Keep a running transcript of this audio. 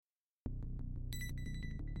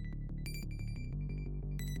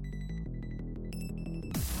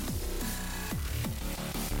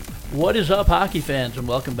What is up, hockey fans, and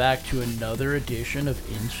welcome back to another edition of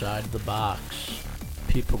Inside the Box.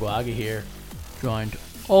 Pete Pagwaga here, joined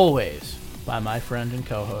always by my friend and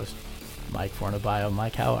co-host, Mike Fornabio.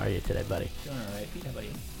 Mike, how are you today, buddy? Doing all right, Pete. How about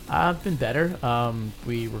you? I've been better.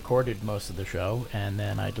 We recorded most of the show, and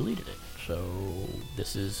then I deleted it. So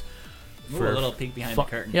this is A little peek behind the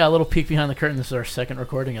curtain. Yeah, a little peek behind the curtain. This is our second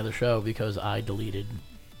recording of the show because I deleted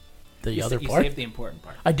the other part. You saved the important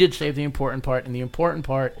part. I did save the important part, and the important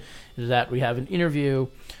part is that we have an interview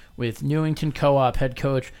with Newington Co-op head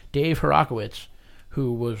coach Dave Horakowitz,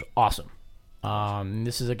 who was awesome.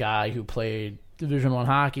 This is a guy who played Division I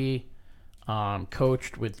hockey,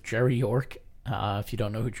 coached with Jerry York. If you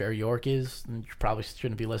don't know who Jerry York is, then you probably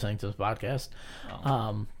shouldn't be listening to this podcast.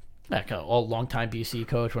 Like a longtime BC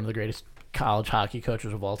coach, one of the greatest college hockey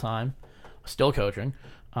coaches of all time, still coaching.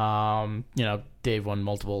 Dave won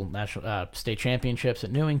multiple national state championships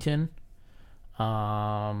at Newington.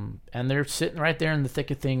 And they're sitting right there in the thick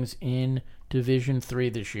of things in Division III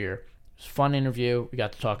this year. It was a fun interview. We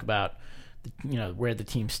got to talk about where the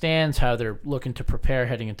team stands, how they're looking to prepare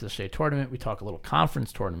heading into the state tournament. We talk a little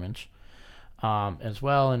conference tournaments as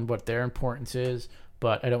well and what their importance is.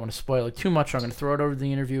 But I don't want to spoil it too much. So I'm going to throw it over to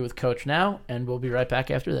the interview with Coach now, and we'll be right back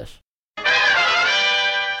after this.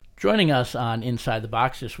 Joining us on Inside the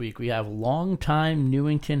Box this week, we have longtime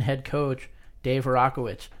Newington head coach Dave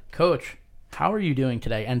Horakowitz. Coach, how are you doing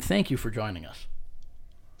today? And thank you for joining us.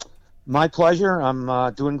 My pleasure.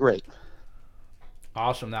 I'm doing great.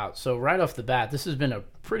 Awesome. Now, so right off the bat, this has been a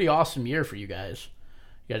pretty awesome year for you guys.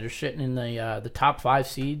 You guys are sitting in the top 5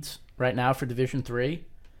 seeds right now for Division III.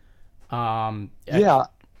 Yeah.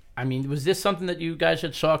 I mean, was this something that you guys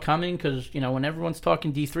had saw coming? Because, when everyone's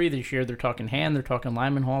talking D3 this year, they're talking Han, they're talking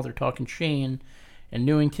Lyman Hall, they're talking Shane, and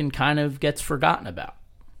Newington kind of gets forgotten about.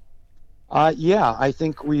 Yeah, I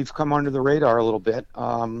think we've come under the radar a little bit.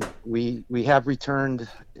 We have returned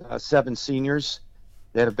 7 seniors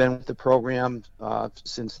that have been with the program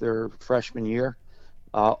since their freshman year.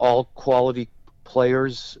 All quality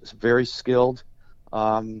players, very skilled.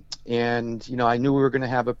 And, I knew we were going to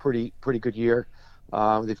have a pretty good year.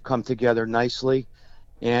 They've come together nicely,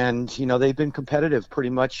 and they've been competitive. Pretty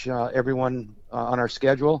much everyone on our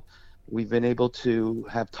schedule, we've been able to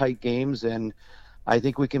have tight games, and I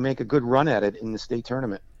think we can make a good run at it in the state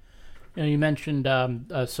tournament. You mentioned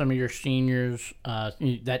some of your seniors that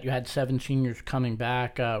you had 7 seniors coming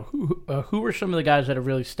back. Who were some of the guys that have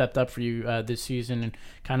really stepped up for you this season, and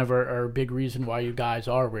kind of are a big reason why you guys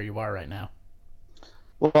are where you are right now?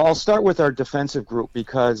 Well, I'll start with our defensive group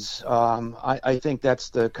because I think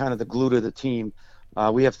that's the kind of the glue to the team.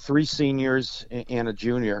 We have 3 seniors and a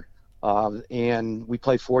junior, and we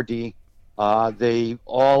play 4D. They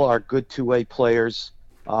all are good two-way players.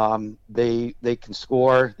 They can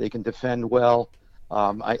score. They can defend well.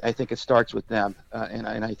 I think it starts with them, and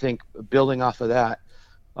I think building off of that,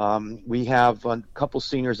 we have a couple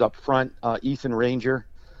seniors up front. Ethan Ranger,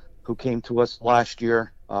 who came to us last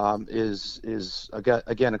year. Is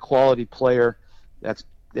again a quality player that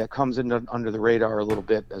comes in under the radar a little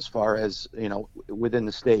bit as far as within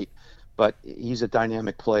the state, but he's a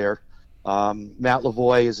dynamic player. Matt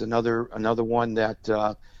Lavoie is another one that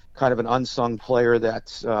kind of an unsung player that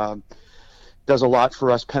does a lot for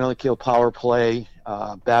us. Penalty kill, power play,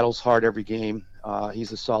 battles hard every game.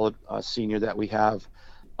 He's a solid senior that we have.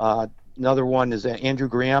 Another one is Andrew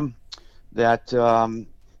Graham that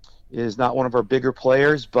is not one of our bigger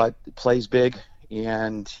players, but plays big,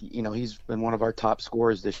 and he's been one of our top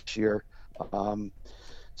scorers this year.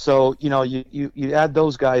 So you add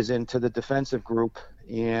those guys into the defensive group,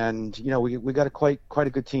 and we got quite a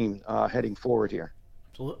good team heading forward here.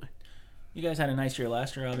 Absolutely. You guys had a nice year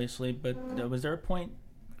last year, obviously, but was there a point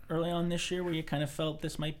early on this year where you kind of felt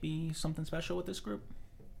this might be something special with this group?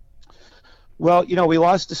 Well, we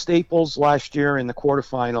lost to Staples last year in the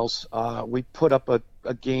quarterfinals. We put up a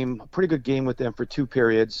pretty good game with them for 2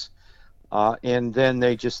 periods, and then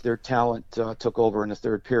their talent took over in the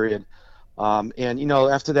 3rd period. And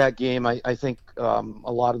after that game, I think a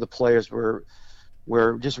lot of the players were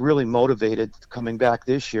just really motivated coming back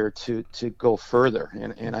this year to go further,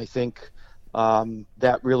 and I think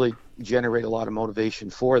that really generated a lot of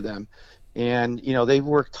motivation for them. And they've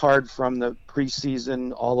worked hard from the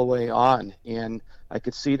preseason all the way on, and I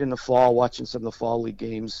could see it in the fall, watching some of the fall league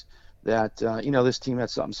games, that this team had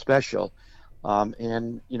something special.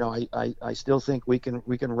 And I still think we can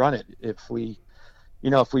run it if we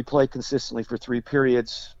play consistently for 3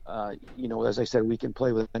 periods. As I said, we can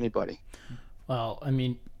play with anybody. Well, I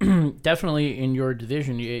mean, definitely in your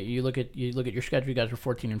division, you look at your schedule. You guys are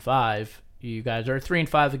 14-5. You guys are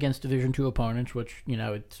 3-5 against Division II opponents, which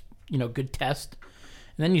it's good test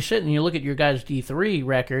And then you sit and you look at your guys' D3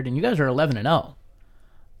 record, and you guys are 11-0.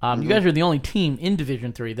 You guys are the only team in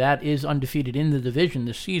Division 3 that is undefeated in the division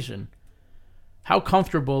this season. How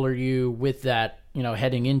comfortable are you with that,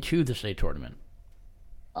 heading into the state tournament?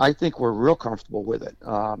 I think we're real comfortable with it.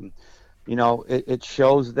 It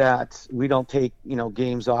shows that we don't take,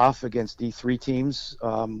 games off against D3 teams.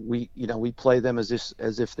 We play them as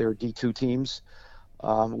if they're D2 teams.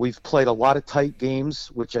 We've played a lot of tight games,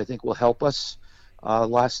 which I think will help us.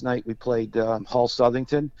 Last night we played Hull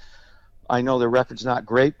Southington. I know their record's not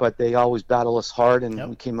great, but they always battle us hard, and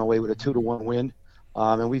we came away with a 2-1 win.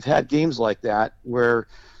 And we've had games like that where,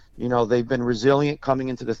 they've been resilient coming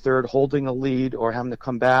into the third, holding a lead or having to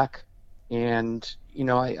come back. And,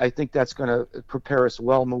 I think that's going to prepare us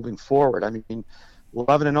well moving forward. I mean,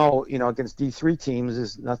 11-0, against D3 teams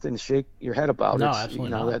is nothing to shake your head about. No,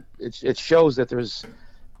 absolutely not. That it shows that there's,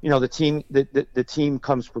 the team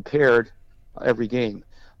comes prepared every game.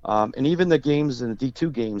 And even the games in the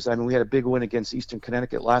D2 games, I mean, we had a big win against Eastern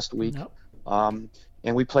Connecticut last week. Yep.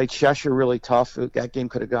 And we played Cheshire really tough. That game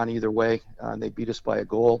could have gone either way. They beat us by a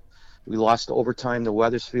goal. We lost to overtime to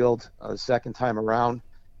Wethersfield the second time around.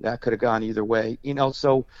 That could have gone either way.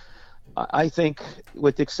 So I think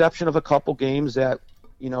with the exception of a couple games that,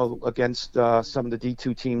 against some of the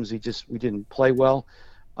D2 teams, we didn't play well.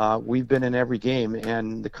 We've been in every game,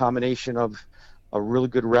 and the combination of a really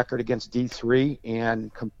good record against D3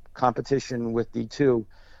 and competition with D2,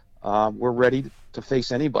 we're ready to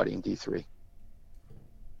face anybody in D3.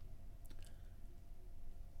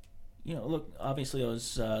 Look, obviously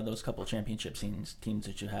those couple championship teams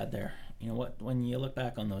that you had there. When you look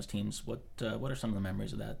back on those teams, what are some of the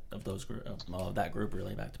memories of that group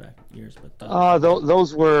really back to back years? But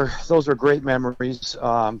those were great memories.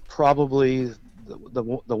 Probably the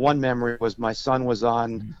one memory was my son was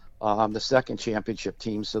on the second championship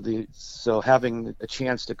team. So having a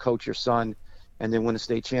chance to coach your son and then win a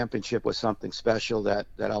state championship was something special that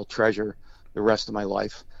I'll treasure the rest of my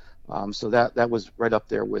life. So that was right up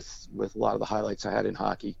there with a lot of the highlights I had in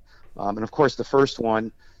hockey. And of course, the first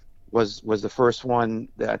one was the first one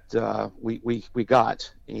that we got,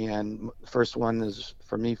 and the first one is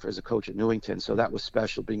for me as a coach at Newington. So that was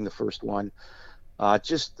special, being the first one. I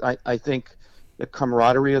think the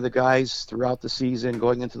camaraderie of the guys throughout the season,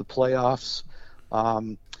 going into the playoffs.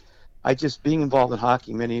 Being involved in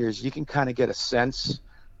hockey many years, you can kind of get a sense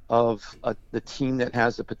of the team that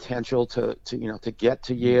has the potential to get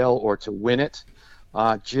to Yale or to win it,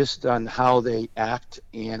 just on how they act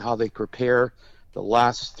and how they prepare the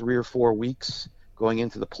last 3 or 4 weeks going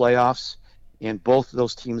into the playoffs. And both of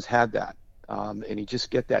those teams had that. And you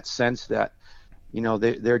just get that sense that,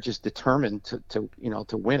 they're just determined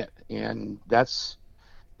to win it. And that's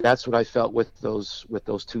what I felt with those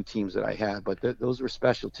two teams that I had. But those were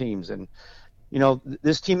special teams. And,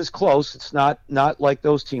 this team is close. It's not like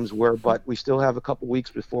those teams were, but we still have a couple weeks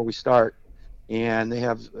before we start, and they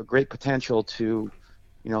have a great potential to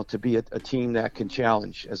be a team that can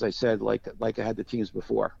challenge, as I said, like I had the teams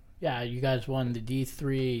before. Yeah, you guys won the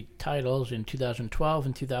D3 titles in 2012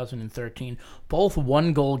 and 2013, both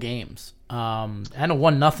 1-goal games, and a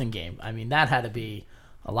 1-0 game. I mean, that had to be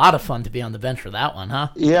a lot of fun to be on the bench for that one, huh?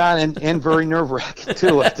 Yeah, and very nerve-wracking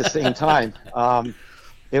too at the same time.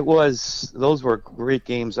 Those were great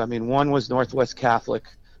games. I mean, one was Northwest Catholic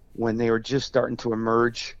when they were just starting to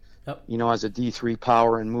emerge, yep, as a D3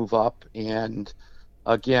 power and move up. And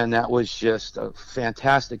again, that was just a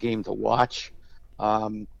fantastic game to watch.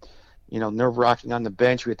 Nerve-wracking on the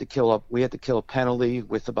bench. We had to kill a penalty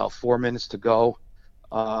with about 4 minutes to go.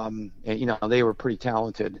 And they were pretty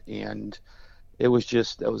talented, and it was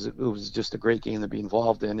just a great game to be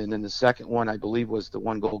involved in. And then the second one, I believe, was the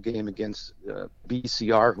 1-goal game against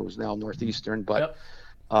BCR, who is now Northeastern. But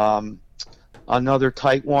yep, another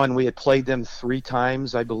tight one. We had played them 3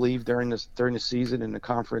 times, I believe, during the season in the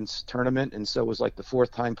conference tournament, and so it was like the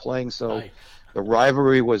 4th time playing. So nice. The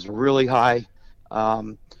rivalry was really high.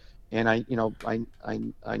 And I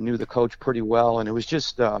knew the coach pretty well, and it was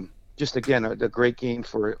just again a great game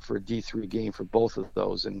for a D3 game for both of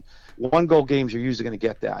those. And 1-goal games, you're usually going to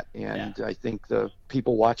get that, and yeah. I think the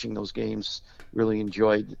people watching those games really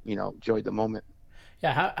enjoyed the moment.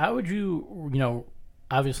 Yeah, how would you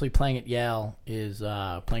obviously playing at Yale is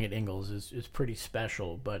playing at Ingles is pretty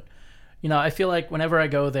special, but I feel like whenever I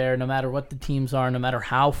go there, no matter what the teams are, no matter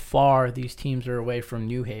how far these teams are away from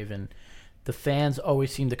New Haven, the fans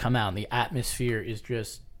always seem to come out, and the atmosphere is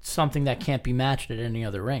just something that can't be matched at any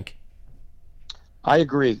other rink. I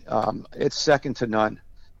agree. It's second to none.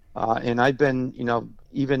 And I've been,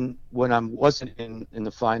 even when I wasn't in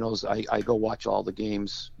the finals, I go watch all the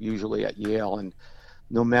games usually at Yale. And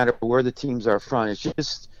no matter where the teams are from. It's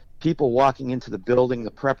just people walking into the building,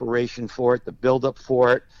 the preparation for it, the build-up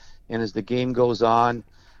for it, and as the game goes on,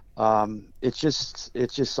 it's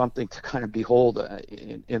just something to kind of behold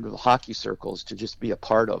in the hockey circles, to just be a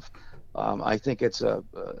part of. I think it's a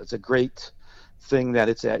great thing that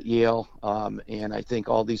it's at Yale, and I think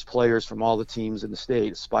all these players from all the teams in the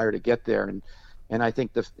state aspire to get there, and I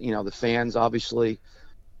think the fans obviously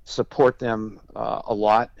support them a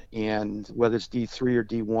lot, and whether it's D3 or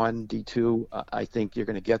D1, D2, I think you're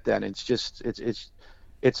going to get that. And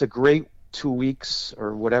it's a great 2 weeks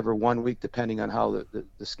or whatever, 1 week, depending on how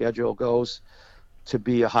the schedule goes, to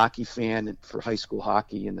be a hockey fan for high school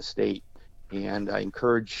hockey in the state. And I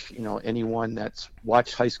encourage anyone that's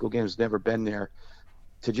watched high school games, never been there,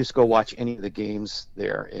 to just go watch any of the games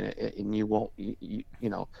there, and you won't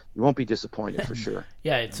be disappointed for sure.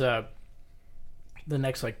 Yeah, it's the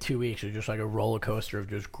next 2 weeks are just like a roller coaster of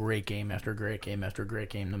just great game after great game after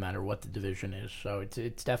great game, no matter what the division is. So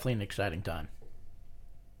it's definitely an exciting time.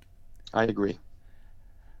 I agree.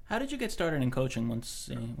 How did you get started in coaching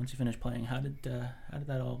once you finished playing? How did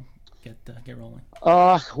that all get rolling?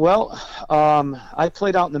 I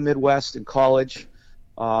played out in the Midwest in college.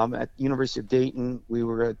 At University of Dayton, we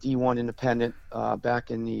were a D1 independent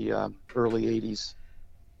back in the early 80s.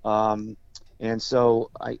 And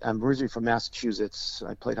so I'm originally from Massachusetts.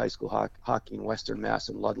 I played high school hockey in Western Mass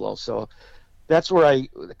in Ludlow. So that's where I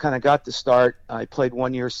kind of got the start. I played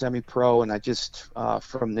 1 year semi-pro, and I just,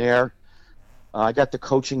 from there, I got the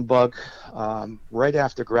coaching bug right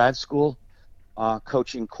after grad school,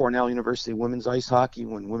 coaching Cornell University women's ice hockey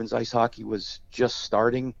when women's ice hockey was just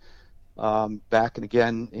starting back and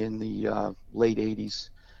again in the late 80s.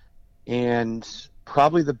 And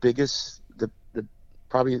probably the biggest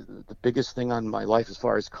thing on my life as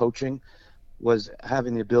far as coaching was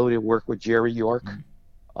having the ability to work with Jerry York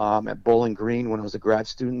at Bowling Green when I was a grad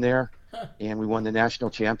student there. And we won the national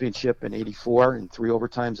championship in '84 in 3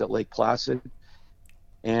 overtimes at Lake Placid.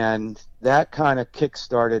 And that kind of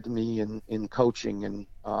kick-started me in coaching. And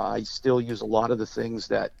I still use a lot of the things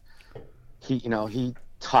that he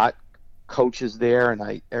taught coaches there.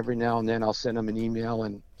 And every now and then I'll send him an email.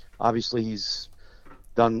 And obviously he's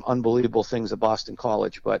done unbelievable things at Boston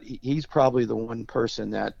College, but he's probably the one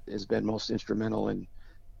person that has been most instrumental in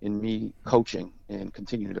me coaching and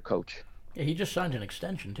continuing to coach. Yeah, he just signed an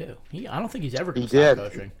extension too. I don't think he's ever going to stop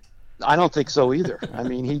coaching. I don't think so either. I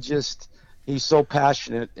mean, he's so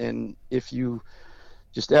passionate, and if you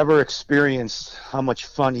just ever experience how much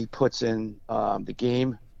fun he puts in the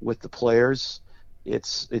game with the players,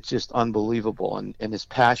 it's just unbelievable. And his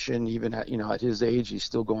passion, even at his age, he's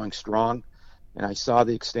still going strong. And I saw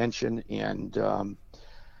the extension, and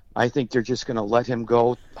I think they're just going to let him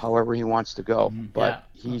go however he wants to go. But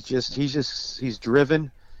he's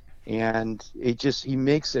driven, and he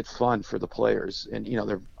makes it fun for the players. And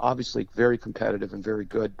they're obviously very competitive and very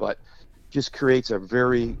good, but just creates a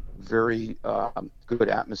very, very good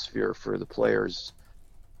atmosphere for the players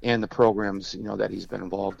and the programs that he's been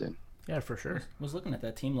involved in. Yeah, for sure. I was looking at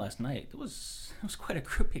that team last night. It was quite a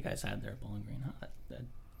group you guys had there at Bowling Green, huh?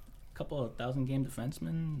 Couple of 1,000-game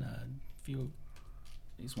defensemen, at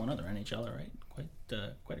least one other NHLer, right?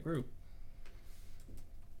 Quite a group.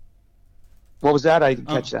 What was that? I didn't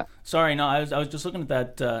catch that. Sorry, no, I was just looking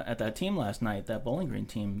at that team last night, that Bowling Green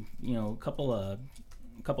team. A couple of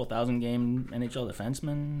 1,000-game NHL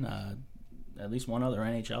defensemen, at least one other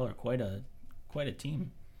NHLer. Quite a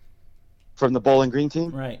team. From the Bowling Green team,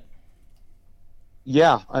 right?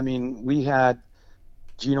 Yeah, I mean, we had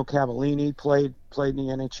Gino Cavallini played in the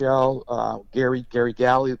NHL. Gary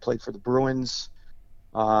Galley, who played for the Bruins.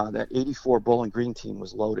 That '84 Bowling Green team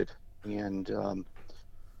was loaded, and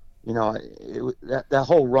that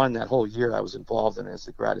whole run, that whole year I was involved in as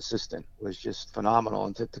the grad assistant was just phenomenal.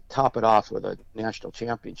 And to top it off with a national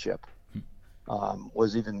championship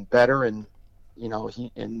was even better. And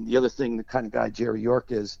the other thing, the kind of guy Jerry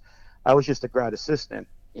York is, I was just a grad assistant,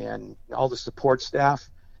 and all the support staff.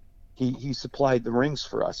 He supplied the rings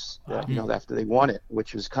for us, after they won it,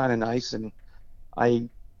 which was kind of nice. And I,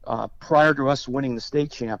 prior to us winning the state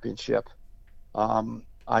championship,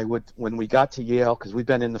 I would, when we got to Yale, because we've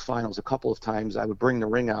been in the finals a couple of times, I would bring the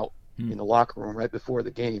ring out in the locker room right before the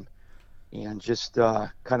game, and just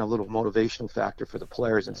kind of little motivational factor for the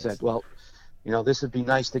players, and said, well, this would be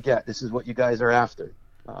nice to get. This is what you guys are after.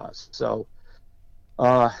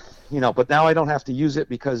 But now I don't have to use it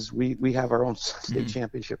because we have our own state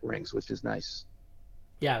championship rings, which is nice.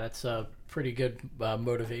 Yeah, that's a pretty good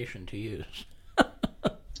motivation to use.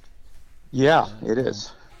 Yeah, it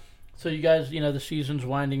is. So you guys, the season's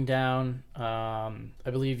winding down. I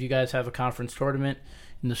believe you guys have a conference tournament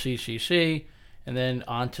in the CCC, and then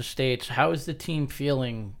on to states. How is the team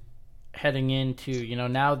feeling heading into,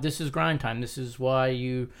 now this is grind time. This is why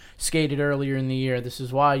you skated earlier in the year. This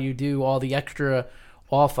is why you do all the extra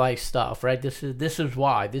off ice stuff, right? This is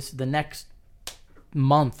why. The next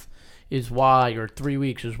month is why, or 3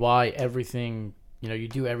 weeks is why everything, you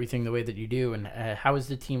do everything the way that you do. And how is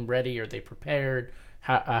the team ready? Are they prepared?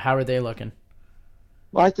 How are they looking?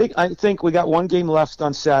 Well, I think we got one game left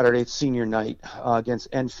on Saturday. It's senior night against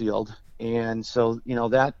Enfield. And so,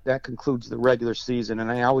 that concludes the regular season.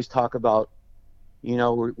 And I always talk about,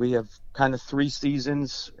 we have kind of 3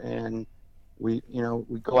 seasons, and we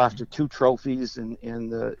go after 2 trophies, and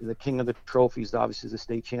the king of the trophies, obviously, is the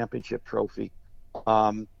state championship trophy.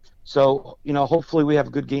 So, hopefully we have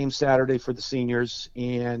a good game Saturday for the seniors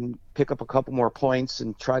and pick up a couple more points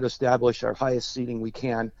and try to establish our highest seeding we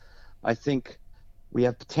can. I think we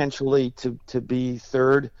have potentially to be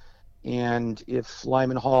third. And if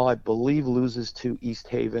Lyman Hall, I believe, loses to East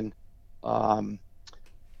Haven, and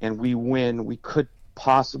we win, we could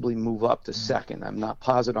possibly move up to second. I'm not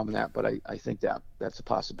positive on that, but I think that's a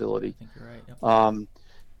possibility. I think you're right. Yep.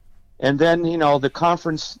 And then the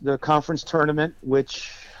conference tournament,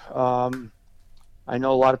 which I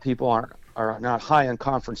know a lot of people are not high on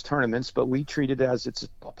conference tournaments, but we treat it as it's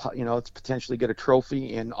potentially get a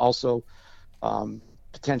trophy and also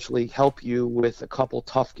potentially help you with a couple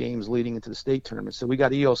tough games leading into the state tournament. So we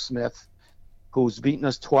got E.O. Smith, who's beaten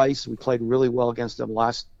us twice. We played really well against them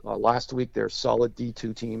last week. They're a solid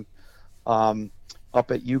D2 team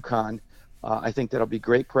up at UConn. I think that'll be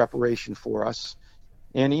great preparation for us.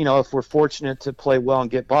 And, if we're fortunate to play well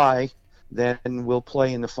and get by, then we'll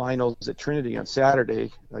play in the finals at Trinity on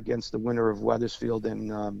Saturday against the winner of Wethersfield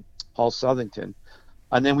and Hall Southington.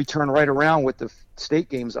 And then we turn right around with the state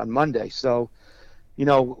games on Monday. So,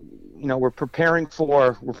 we're preparing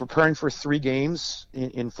for 3 games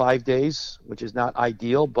in 5 days, which is not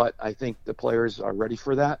ideal, but I think the players are ready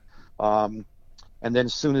for that. And then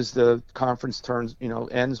as soon as the conference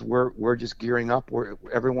ends, we're just gearing up.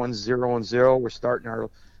 Everyone's 0-0. We're starting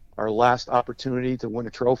our last opportunity to win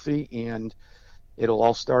a trophy, and it'll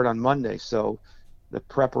all start on Monday. So the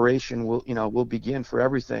preparation will begin for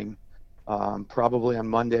everything probably on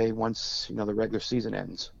Monday once the regular season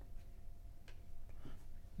ends.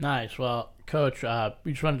 Nice. Well, Coach,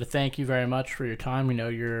 we just wanted to thank you very much for your time. We know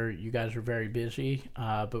you guys are very busy,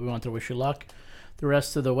 but we want to wish you luck the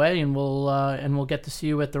rest of the way, and we'll get to see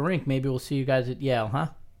you at the rink. Maybe we'll see you guys at Yale, huh?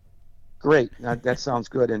 Great. That sounds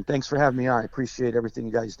good, and thanks for having me on. I appreciate everything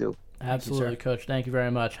you guys do. Absolutely, thank you, Coach. Thank you very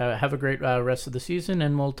much. Have a great rest of the season,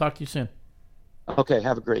 and we'll talk to you soon. Okay,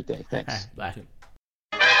 have a great day. Thanks. Bye.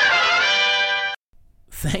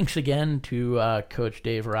 Thanks again to Coach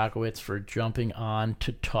Dave Horakowitz for jumping on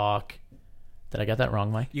to talk. Did I get that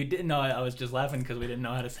wrong, Mike? You didn't know. I was just laughing because we didn't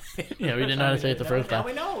know how to say it. Yeah, we didn't know how to say it the first time. Now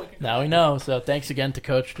we know. Now we know. So thanks again to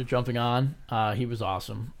Coach for jumping on. He was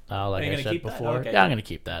awesome. Like I said before. Okay. Yeah, I'm going to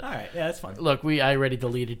keep that. All right. Yeah, that's fun. Look, I already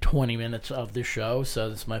deleted 20 minutes of the show, so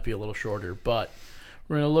this might be a little shorter. But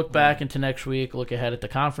we're going to look back into next week, look ahead at the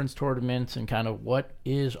conference tournaments, and kind of what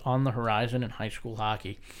is on the horizon in high school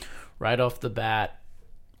hockey. Right off the bat,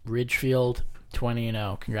 Ridgefield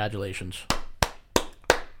 20-0. Congratulations.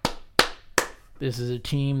 This is a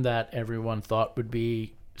team that everyone thought would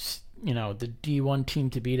be, the D1 team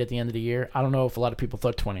to beat at the end of the year. I don't know if a lot of people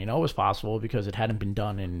thought 20-0 was possible because it hadn't been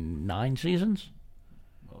done in 9 seasons.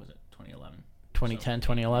 What was it? 2011. 2010,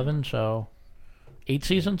 2011. So 8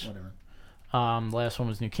 seasons. Whatever. The last one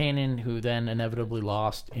was New Canaan, who then inevitably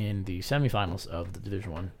lost in the semifinals of the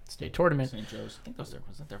Division I state tournament. St. Joe's. I think was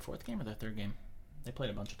that their 4th game or their 3rd game? They played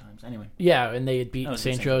a bunch of times. Anyway. Yeah, and they had beaten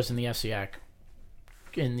St. Joe's in the FCAC.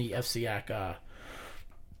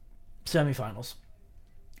 Semifinals.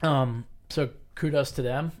 So kudos to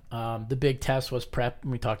them. The big test was prep.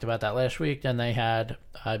 We talked about that last week. Then they had,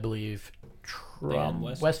 I believe,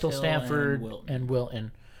 Westhill, Stanford, and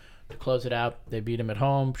Wilton to close it out. They beat them at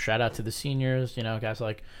home. Shout out to the seniors. Guys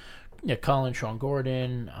like Cullen, Sean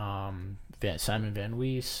Gordon, Simon Van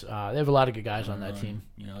Wees. They have a lot of good guys on that team.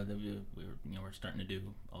 We're starting to do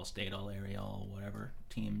all state, all area, all whatever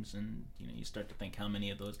teams, and you start to think how many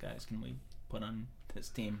of those guys can we put on this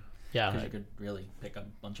team. Yeah, because you could really pick up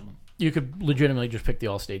a bunch of them. You could legitimately just pick the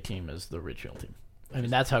all-state team as the Ridgefield team. I mean,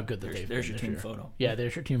 that's how good they've been. There's your team year. Photo. Yeah,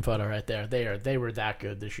 there's your team photo right there. They were that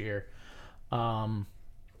good this year. Now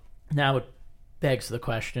it begs the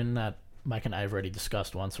question that Mike and I have already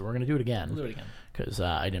discussed once, so we're going to do it again. We'll do it again because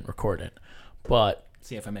I didn't record it, but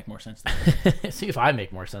see if I make more sense. See if I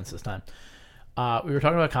make more sense this time. We were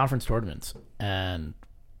talking about conference tournaments, and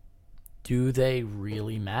do they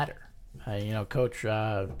really matter? Coach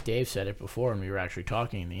Dave said it before when we were actually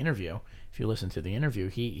talking in the interview. If you listen to the interview,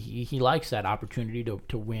 he likes that opportunity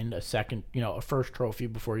to win a second, a first trophy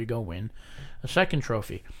before you go win a second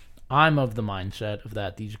trophy. I'm of the mindset of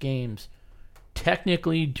that these games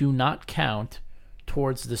technically do not count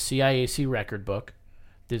towards the CIAC record book.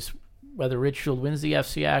 Whether Richfield wins the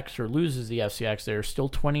FCX or loses the FCX, they are still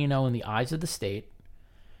 20-0 in the eyes of the state,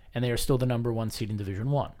 and they are still the number 1 seed in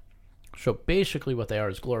Division 1. So basically what they are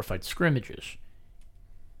is glorified scrimmages,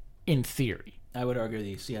 in theory. I would argue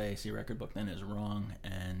the CIAC record book then is wrong,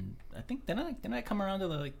 and I think didn't I come around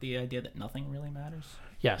to the idea that nothing really matters?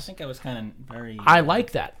 Yes. I think I was kind of very... I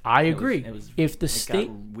like that. I agree. It got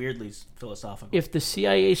weirdly philosophical. If the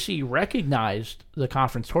CIAC recognized the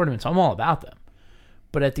conference tournaments, I'm all about them.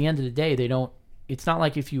 But at the end of the day, they don't... It's not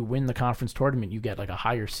like if you win the conference tournament, you get like a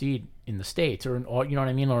higher seed in the States, or you know what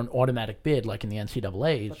I mean, or an automatic bid like in the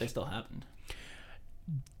NCAAs. But they still happened.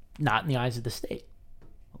 Not in the eyes of the state.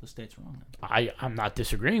 Well, the state's wrong then. I'm not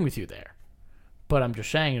disagreeing with you there. But I'm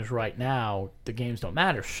just saying is right now, the games don't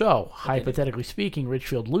matter. So, hypothetically speaking,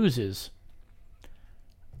 Richfield loses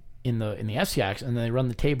in the FCX, and then they run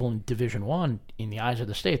the table in Division 1. In the eyes of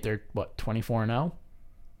the state, they're, 24-0?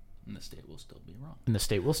 And the state will still be wrong. And the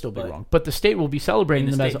state will still be wrong. But the state will be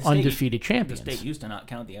celebrating them as undefeated champions. The state used to not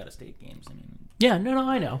count the out-of-state games. Yeah, no,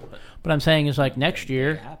 I know. But I'm saying is like next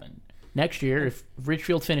year, if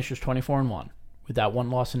Richfield finishes 24-1 with that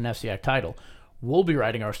one loss in an FCX title, we'll be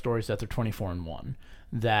writing our stories that they're 24-1,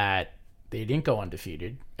 that they didn't go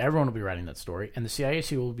undefeated. Everyone will be writing that story, and the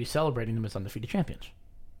CIAC will be celebrating them as undefeated champions.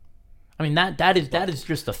 I mean that is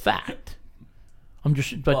just a fact.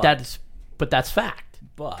 But that's fact.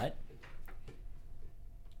 But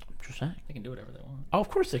I'm just saying they can do whatever they want. Oh, of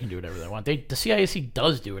course they can do whatever they want. The CIAC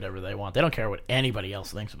does do whatever they want. They don't care what anybody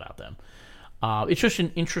else thinks about them. It's just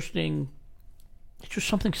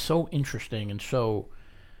something so interesting and so,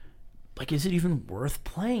 like, is it even worth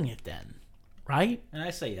playing it then? Right? And I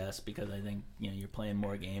say yes because I think you're playing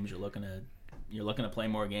more games. You're looking to play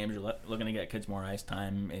more games. You're looking to get kids more ice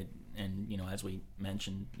time. And as we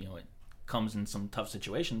mentioned, it comes in some tough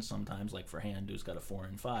situations sometimes, like for Hand, who's got a 4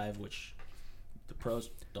 and 5, which the pros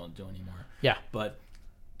don't do anymore. Yeah. But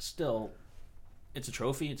still, it's a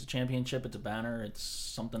trophy, it's a championship, it's a banner, it's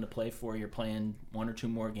something to play for. You're playing 1 or 2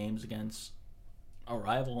 more games against a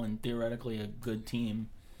rival and theoretically a good team.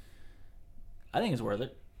 I think it's worth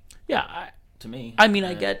it. Yeah, to me. I mean,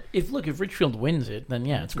 I get if Richfield wins it, then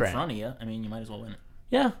yeah, it's great. In front of you, I mean, you might as well win it.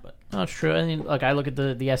 Yeah, that's true. I mean, like I look at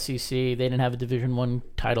the SEC, they didn't have a Division 1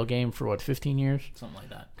 title game for 15 years, something like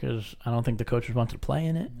that. Because I don't think the coaches wanted to play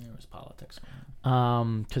in it. There was politics.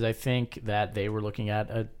 Because I think that they were looking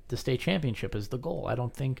at the state championship as the goal. I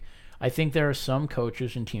think there are some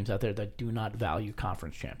coaches and teams out there that do not value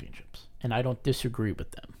conference championships, and I don't disagree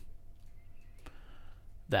with them.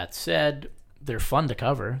 That said, they're fun to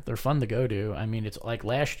cover. They're fun to go to. I mean, it's like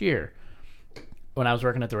last year when I was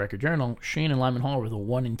working at the Record Journal, Sheen and Lyman Hall were the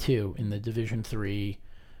 1 and 2 in the Division 3,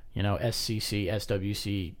 SCC,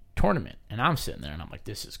 SWC tournament. And I'm sitting there and I'm like,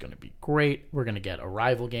 this is going to be great. We're going to get a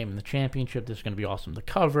rival game in the championship. This is going to be awesome to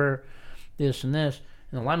cover, this and this.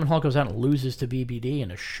 And then Lyman Hall goes out and loses to BBD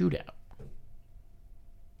in a shootout.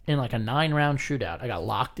 In like a 9-round shootout. I got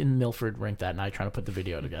locked in Milford rink that night trying to put the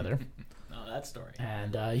video together. Oh, that story.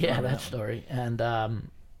 And that story. And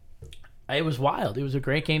it was wild. It was a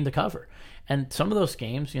great game to cover. And some of those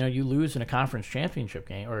games, you lose in a conference championship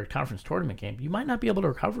game or a conference tournament game, you might not be able to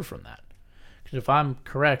recover from that. Because if I'm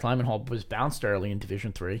correct, Lyman Hall was bounced early in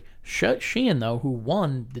Division 3. Sheehan, though, who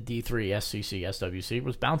won the D3 SCC SWC,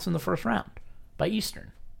 was bounced in the first round by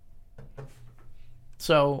Eastern.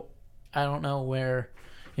 So I don't know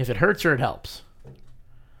if it hurts or it helps.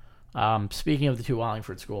 Speaking of the 2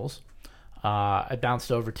 Wallingford schools, I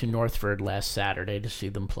bounced over to Northford last Saturday to see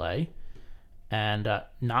them play. And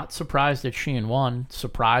not surprised that Sheehan won.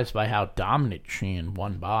 Surprised by how dominant Sheehan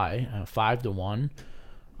won by 5-1.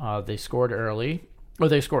 They scored early, or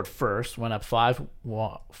they scored first. Went up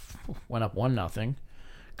 1-0.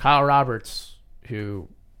 Kyle Roberts, who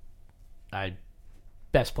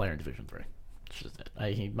best player in Division 3. That's just it.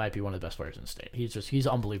 He might be one of the best players in the state. He's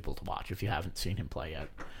unbelievable to watch if you haven't seen him play yet.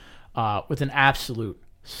 With an absolute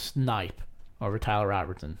snipe over Tyler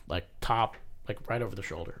Robertson, like top. Like right over the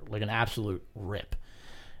shoulder, like an absolute rip.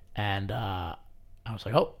 And I was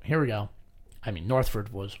like, oh, here we go. I mean,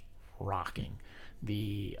 Northford was rocking.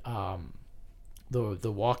 The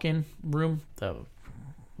walk-in room,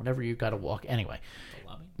 whatever you got to walk. Anyway,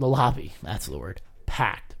 the lobby, that's the word.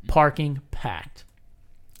 Packed. Parking, packed.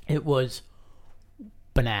 It was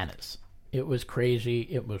bananas. It was crazy.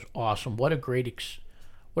 It was awesome. What a great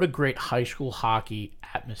What a great high school hockey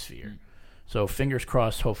atmosphere. So fingers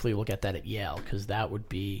crossed, hopefully we'll get that at Yale, because that would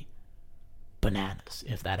be bananas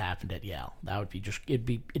if that happened at Yale. That would be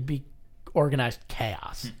it'd be organized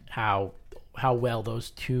chaos. How well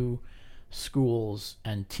those two schools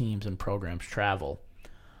and teams and programs travel.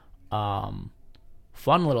 Fun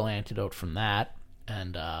little antidote from that,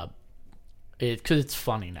 and because it's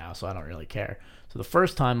funny now, so I don't really care. So the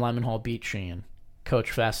first time Lyman Hall beat Sheehan,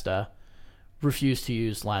 Coach Festa refused to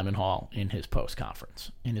use Lyman Hall in his post-game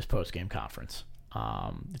conference.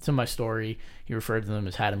 It's in my story. He referred to them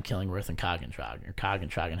as Haddam Killingworth and Coggins-Shoggin, or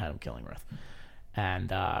Coggins-Shoggin Haddam Killingworth. And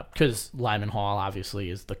because Lyman Hall obviously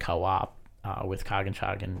is the co-op with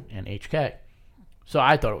Coggins-Shoggin and HK. So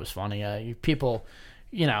I thought it was funny. People,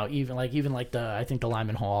 even like I think the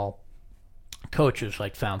Lyman Hall coaches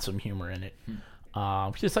like found some humor in it.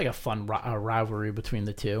 Just like a fun rivalry between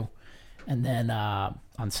the two. And then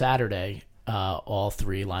on Saturday, all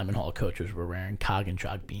three Lyman Hall coaches were wearing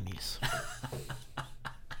Coggins-Shoggin beanies.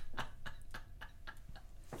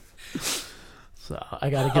 So I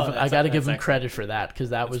gotta give them credit for that, because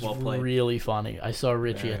that was really funny. I saw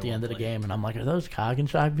Richie at the end of the game, and I'm like, "Are those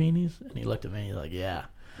Coggins-Shoggin beanies?" And he looked at me, and he's like, "Yeah."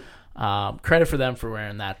 Credit for them for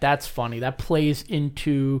wearing that. That's funny. That plays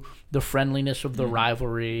into the friendliness of the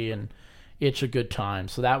rivalry, and it's a good time.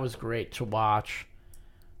 So that was great to watch.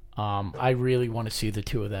 I really want to see the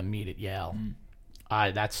two of them meet at Yale.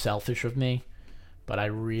 That's selfish of me, but I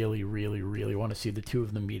really, really, really want to see the two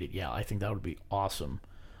of them meet at Yale. I think that would be awesome.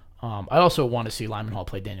 I also want to see Lyman Hall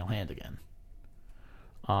play Daniel Hand again.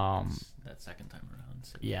 That second time around.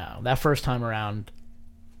 So. Yeah, that first time around,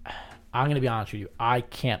 I'm going to be honest with you, I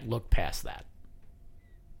can't look past that.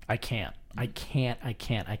 I can't.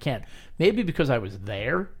 Maybe because I was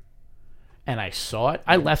there and I saw it.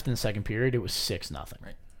 I left in the second period. It was 6-0.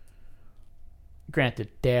 Right. Granted,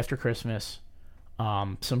 day after Christmas,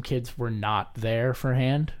 some kids were not there for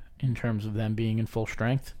Hand in terms of them being in full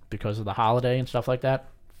strength because of the holiday and stuff like that.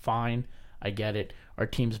 Fine, I get it. Our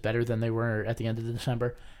team's better than they were at the end of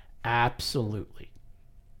December. Absolutely.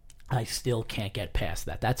 I still can't get past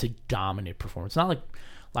that. That's a dominant performance. It's not like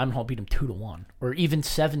Lyman Hall beat him 2-1 or even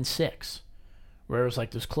 7-6, where it was like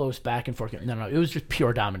this close back and forth. No, it was just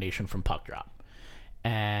pure domination from puck drop.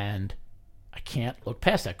 And I can't look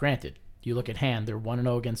past that. Granted, you look at Hand, they're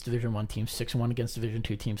 1-0 against Division I teams, 6-1 against Division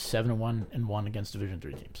II teams, 7-1 and 1 against Division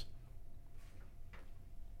III teams.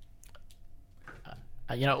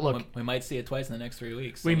 Look, we might see it twice in the next 3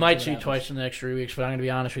 weeks. We might see it twice in the next 3 weeks, but I'm going to be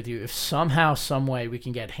honest with you. If somehow, some way, we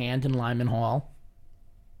can get Hand and Lyman Hall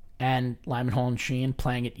and Sheehan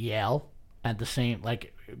playing at Yale at the same, in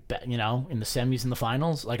the semis and the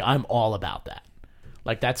finals, I'm all about that.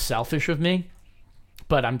 That's selfish of me,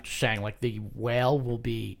 but I'm just saying, the whale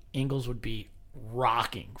Ingles would be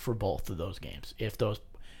rocking for both of those games. If those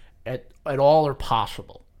at all are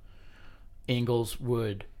possible, Ingles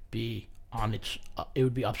would be it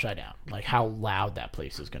would be upside down, how loud that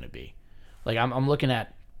place is going to be. I'm looking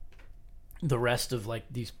at the rest of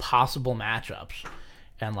these possible matchups,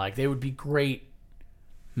 and they would be great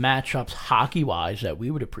matchups hockey wise that we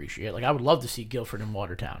would appreciate. I would love to see Guilford and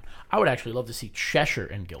Watertown. I would actually love to see Cheshire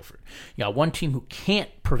and Guilford. You got one team who can't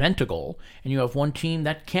prevent a goal, and you have one team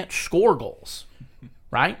that can't score goals,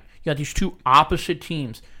 right? You got these two opposite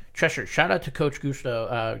teams. Cheshire, shout out to Coach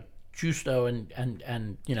Justo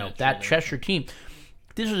and that Cheshire team.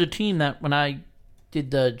 This is a team that when I did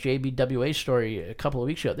the JBWA story a couple of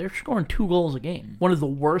weeks ago, they're scoring 2 goals a game. One of the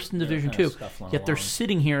worst in Division II. Yet they're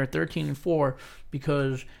sitting here at 13-4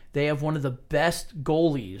 because they have one of the best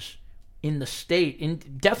goalies in the state.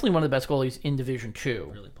 Definitely one of the best goalies in Division II.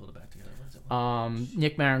 Really pulled it back together.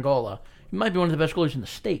 Nick Marangola. He might be one of the best goalies in the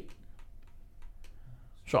state.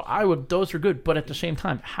 So those are good, but at the same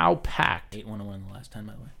time, how packed? 8-1-1 the last time,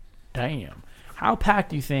 by the way. Damn. How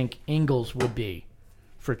packed do you think Ingles would be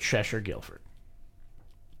for Cheshire Guilford?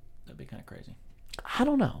 That'd be kind of crazy. I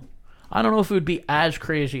don't know. I don't know if it would be as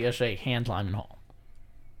crazy as, say, Hand, Lyman Hall.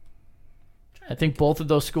 I think both of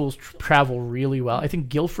those schools travel really well. I think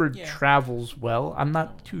Guilford travels well. I'm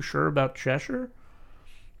not too sure about Cheshire.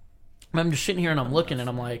 I'm just sitting here and I'm looking and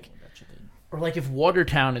I'm like, or if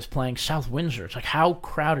Watertown is playing South Windsor, it's how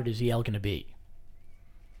crowded is Yale going to be?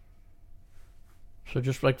 So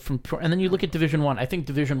just and then you look at Division I. I think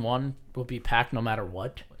Division I will be packed no matter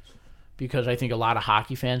what, because I think a lot of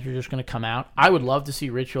hockey fans are just going to come out. I would love to see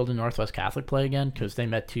Richfield and Northwest Catholic play again because they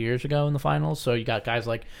met 2 years ago in the finals. So you got guys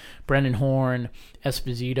like Brendan Horn,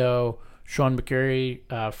 Esposito, Sean McCurry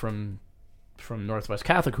from Northwest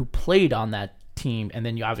Catholic who played on that team, and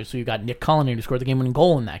then you got Nick Cullinan who scored the game-winning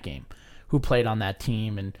goal in that game, who played on that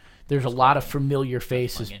team, and there's a lot of familiar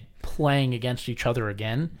faces game. playing against each other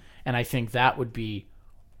again, and I think that would be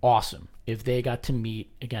awesome if they got to meet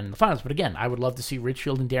again in the finals. But again, I would love to see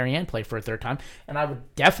Richfield and Darien play for a third time, and I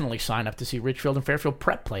would definitely sign up to see Richfield and Fairfield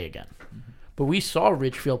Prep play again. But we saw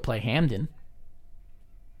Richfield play Hamden.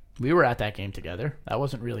 We were at that game together. That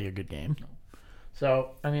wasn't really a good game.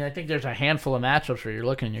 So, I mean, I think there's a handful of matchups where you're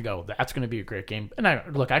looking and you go, that's going to be a great game. And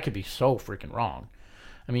I could be so freaking wrong.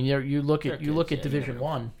 I mean, you look at Division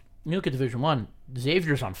 1. You look at Division 1,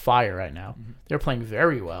 Xavier's on fire right now. Mm-hmm. They're playing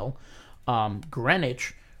very well.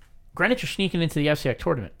 Greenwich is sneaking into the FCX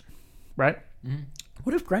tournament, right? Mm-hmm.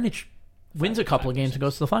 What if Greenwich wins a couple of games and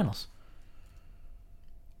goes to the finals?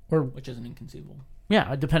 Which isn't inconceivable.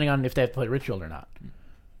 Yeah, depending on if they have to play Richfield or not.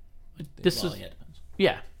 Depends.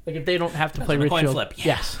 Yeah, like if they don't have to play Richfield. Coin flip. Yeah.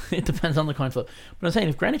 Yes, it depends on the coin flip. But I'm saying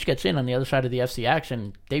if Greenwich gets in on the other side of the FCX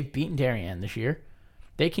and they've beaten Darien this year,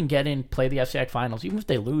 they can get in, play the FCX finals, even if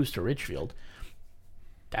they lose to Richfield.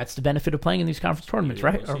 That's the benefit of playing in these conference tournaments,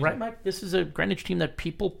 right? Right, Mike? This is a Greenwich team that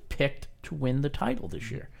people picked to win the title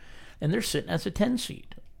this year. And they're sitting as a 10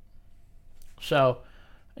 seed. So,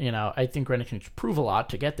 I think Greenwich needs to prove a lot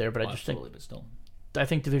to get there, but I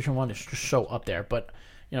think Division 1 is just so up there. But,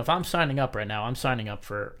 if I'm signing up right now, I'm signing up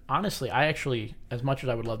for, honestly, I actually, as much as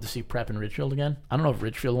I would love to see Prep and Richfield again, I don't know if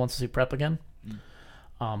Richfield wants to see Prep again,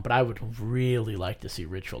 but I would really like to see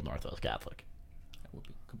Richfield Northwest Catholic.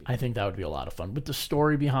 I think that would be a lot of fun. With the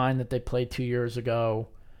story behind that they played 2 years ago,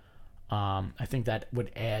 I think that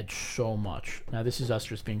would add so much. Now, this is us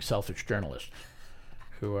just being selfish journalists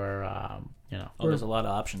who are, there's a lot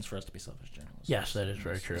of options for us to be selfish journalists. Yes, that is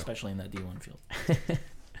very true. Especially in that D1 field.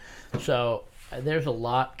 So, there's a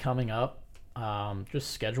lot coming up.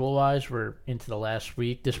 Just schedule-wise, we're into the last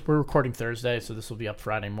week. We're recording Thursday, so this will be up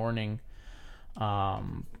Friday morning. A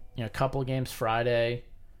couple of games Friday.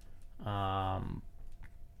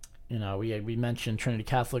 We mentioned Trinity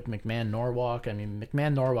Catholic, McMahon, Norwalk. I mean,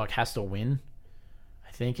 McMahon, Norwalk has to win.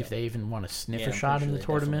 I think if they even want to sniff a shot in the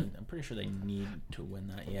tournament. I'm pretty sure they need to win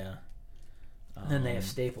that, yeah. Then they have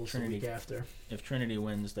Staples the week after. If Trinity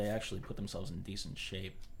wins, they actually put themselves in decent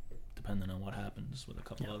shape, depending on what happens with a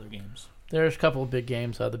couple other games. There's a couple of big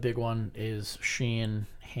games. The big one is Sheehan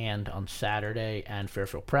Hand on Saturday and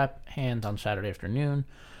Fairfield Prep Hand on Saturday afternoon.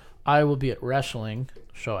 I will be at wrestling,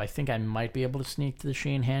 so I think I might be able to sneak to the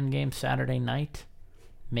Sheehan Hand game Saturday night.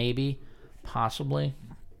 Maybe. Possibly.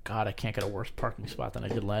 God, I can't get a worse parking spot than I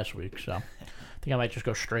did last week, so I think I might just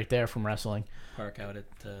go straight there from wrestling. Park out at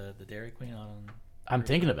the Dairy Queen on... I'm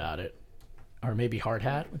thinking about it. Or maybe Hard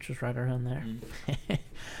Hat, which is right around there.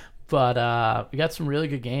 But we got some really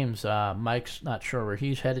good games. Mike's not sure where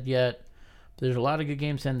he's headed yet. There's a lot of good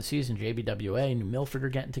games to end the season. JBWA, New Milford are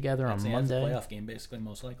getting together on Monday. It's a playoff game, basically,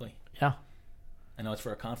 most likely. Yeah. I know it's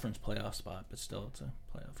for a conference playoff spot, but still, it's a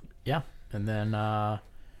playoff game. Yeah. And then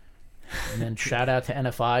shout out to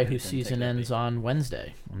NFI, whose season ends on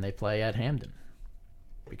Wednesday when they play at Hamden.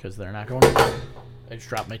 Because they're not going to... I just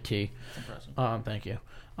dropped my tea. That's impressive. Thank you.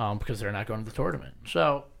 Because they're not going to the tournament.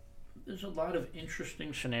 So, there's a lot of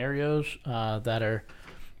interesting scenarios that are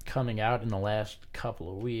coming out in the last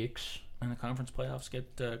couple of weeks. And the conference playoffs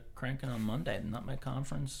get cranking on Monday. The Nutmeg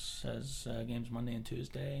Conference has games Monday and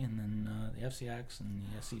Tuesday, and then the FCX and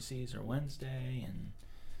the SECs are Wednesday, and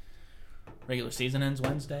regular season ends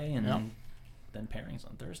Wednesday, and then pairings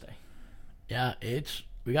on Thursday. Yeah,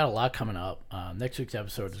 we got a lot coming up. Next week's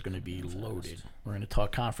episode is going to be loaded. We're going to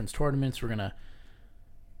talk conference tournaments.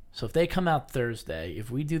 So if they come out Thursday,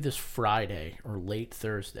 if we do this Friday or late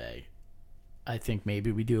Thursday, I think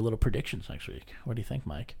maybe we do a little predictions next week. What do you think,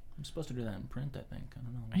 Mike? I'm supposed to do that in print, I think. I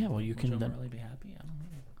don't know. Yeah, well, you can... Joe Morelli be happy? I don't know.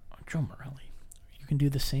 Joe Morelli. You can do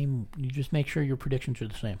the same. You just make sure your predictions are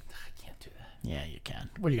the same. I can't do that. Yeah, you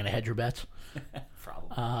can. What, are you going to hedge your bets?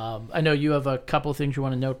 Probably. I know you have a couple of things you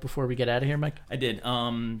want to note before we get out of here, Mike. I did.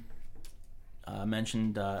 I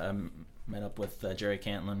mentioned I met up with Jerry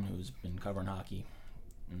Cantlin, who's been covering hockey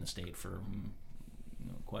in the state for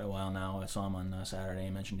quite a while now. I saw him on Saturday.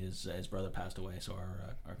 He mentioned his brother passed away, so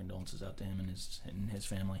our condolences out to him and his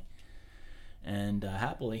family. And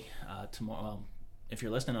happily, tomorrow, well, if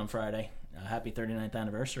you're listening on Friday, happy 39th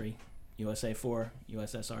anniversary, USA 4,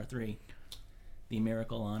 USSR 3, the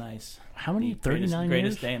Miracle on Ice. How many? 39 years?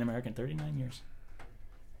 Greatest day in American, 39 years.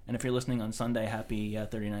 And if you're listening on Sunday, happy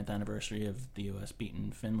 39th anniversary of the U.S.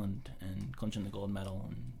 beating Finland and clinching the gold medal.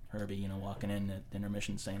 And Herbie, walking in at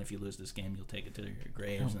intermission saying, if you lose this game, you'll take it to your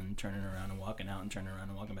graves, and turning around and walking out and turning around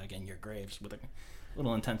and walking back in your graves with a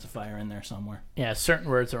little intensifier in there somewhere. Yeah, certain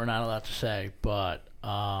words that we're not allowed to say. But,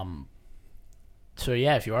 so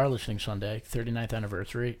yeah, if you are listening Sunday, 39th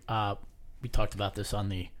anniversary, we talked about this on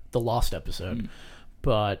the Lost episode.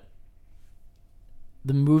 But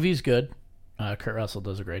The movie's good. Kurt Russell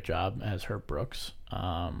does a great job as Herb Brooks.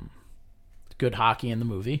 Good hockey in the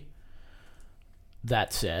movie.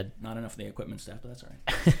 That said, Not enough of the equipment staff, but that's all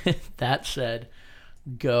right. that said,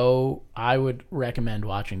 I would recommend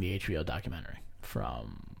watching the HBO documentary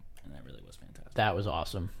from. And that really was fantastic. That was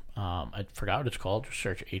awesome. I forgot what it's called. Just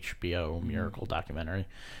search HBO Miracle documentary.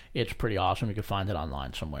 It's pretty awesome. You can find it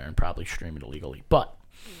online somewhere and probably stream it illegally. But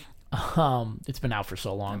it's been out for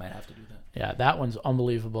so long. I might have to do that. Yeah, that one's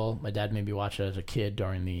unbelievable. My dad made me watch it as a kid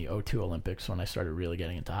during the '02 Olympics when I started really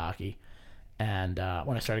getting into hockey. And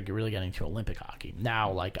when I started really getting into Olympic hockey.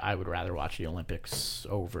 Now, like, I would rather watch the Olympics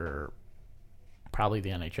over probably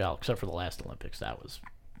the NHL, except for the last Olympics. That was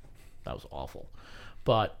awful.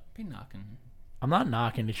 But Be knocking. I'm not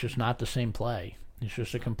knocking. It's just not the same play. It's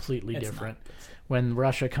just a completely It's different. not. When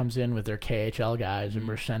Russia comes in with their KHL guys and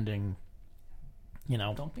we're sending,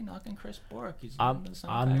 Don't be knocking Chris Bork. He's I'm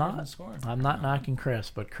not scoring. I'm not knocking Chris,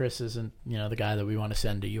 but Chris isn't the guy that we want to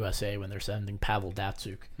send to USA when they're sending Pavel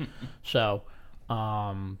Datsuk. So,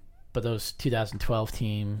 but those 2012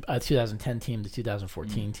 team, 2010 team, the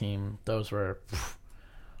 2014 team, those were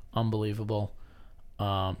unbelievable.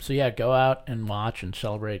 So yeah, go out and watch and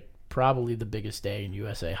celebrate probably the biggest day in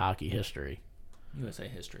USA hockey history. USA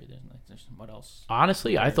history. What else?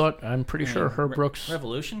 Honestly, I'm pretty sure Herb Brooks.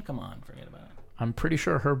 Revolution? Come on, forget about it. I'm pretty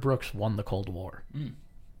sure Herb Brooks won the Cold War,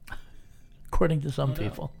 according to some No doubt.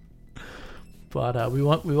 people. But we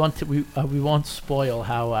won't spoil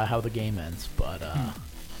how the game ends. But it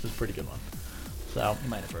was a pretty good one. So You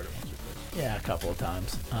might have heard it once or twice. yeah, a couple of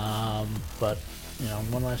times. But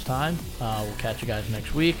one last time, we'll catch you guys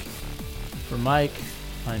next week. For Mike,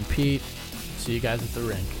 I'm Pete. See you guys at the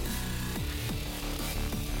rink.